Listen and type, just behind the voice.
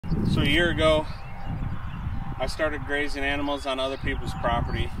So a year ago, I started grazing animals on other people's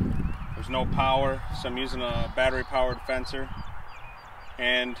property. There's no power, so I'm using a battery-powered fencer.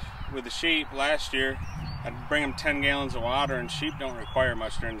 And with the sheep, last year, I'd bring them 10 gallons of water, and sheep don't require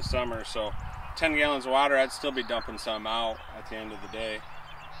much during the summer, so 10 gallons of water, I'd still be dumping some out at the end of the day.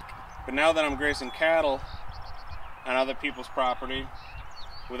 But now that I'm grazing cattle on other people's property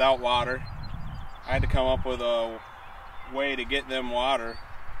without water, I had to come up with a way to get them water.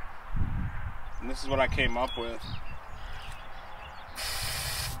 And this is what I came up with.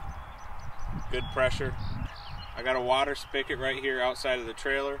 Good pressure. I got a water spigot right here outside of the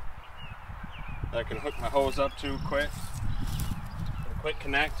trailer that I can hook my hose up to quick. Quick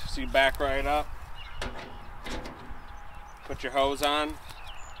connect, so you back right up. Put your hose on.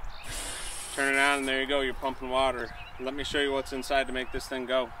 Turn it on, and there you go, you're pumping water. Let me show you what's inside to make this thing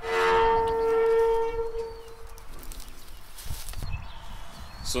go.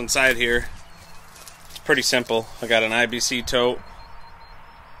 So inside here, it's pretty simple. I got an IBC tote.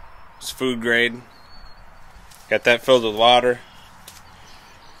 It's food grade. Got that filled with water.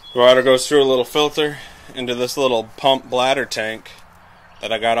 The water goes through a little filter into this little pump bladder tank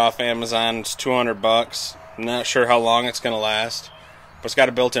that I got off Amazon. It's 200 bucks. I'm not sure how long it's going to last, but it's got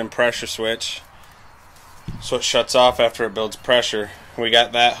a built-in pressure switch, so it shuts off after it builds pressure. We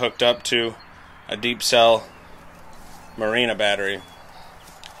got that hooked up to a deep cell marina battery.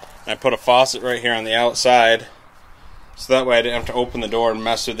 I put a faucet right here on the outside, so that way I didn't have to open the door and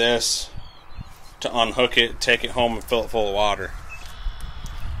mess with this to unhook it, take it home, and fill it full of water.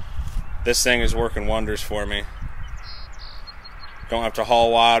 This thing is working wonders for me. Don't have to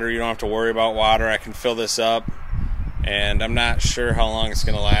haul water, you don't have to worry about water. I can fill this up, and I'm not sure how long it's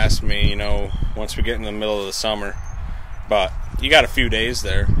going to last me, you know, once we get in the middle of the summer. But you got a few days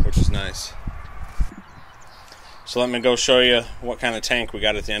there, which is nice. So let me go show you what kind of tank we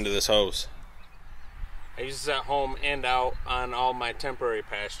got at the end of this hose. I use this at home and out on all my temporary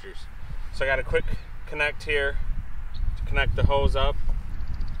pastures. So I got a quick connect here to connect the hose up.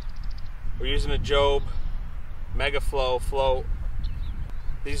 We're using a Job Mega Flow float.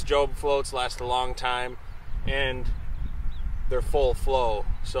 These Job floats last a long time, and they're full flow.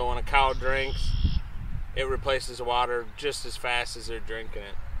 So when a cow drinks, it replaces the water just as fast as they're drinking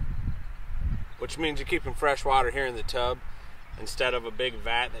it. Which means you're keeping fresh water here in the tub instead of a big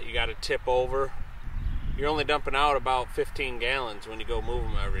vat that you got to tip over. You're only dumping out about 15 gallons when you go move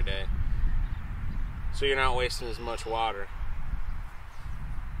them every day. So you're not wasting as much water.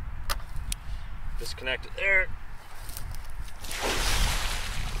 Disconnect it there.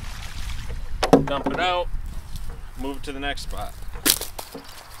 Dump it out. Move it to the next spot.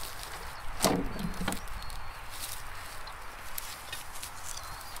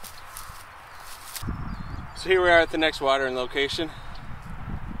 So here we are at the next watering location.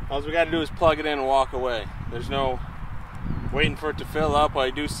 All we got to do is plug it in and walk away. There's no waiting for it to fill up while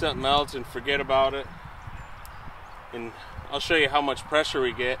you do something else and forget about it. And I'll show you how much pressure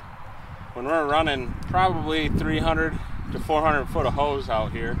we get when we're running probably 300 to 400 foot of hose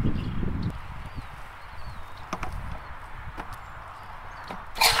out here.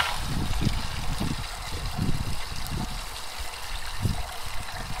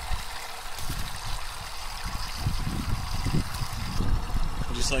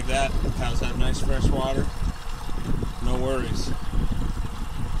 Just like that, cows have nice fresh water, no worries.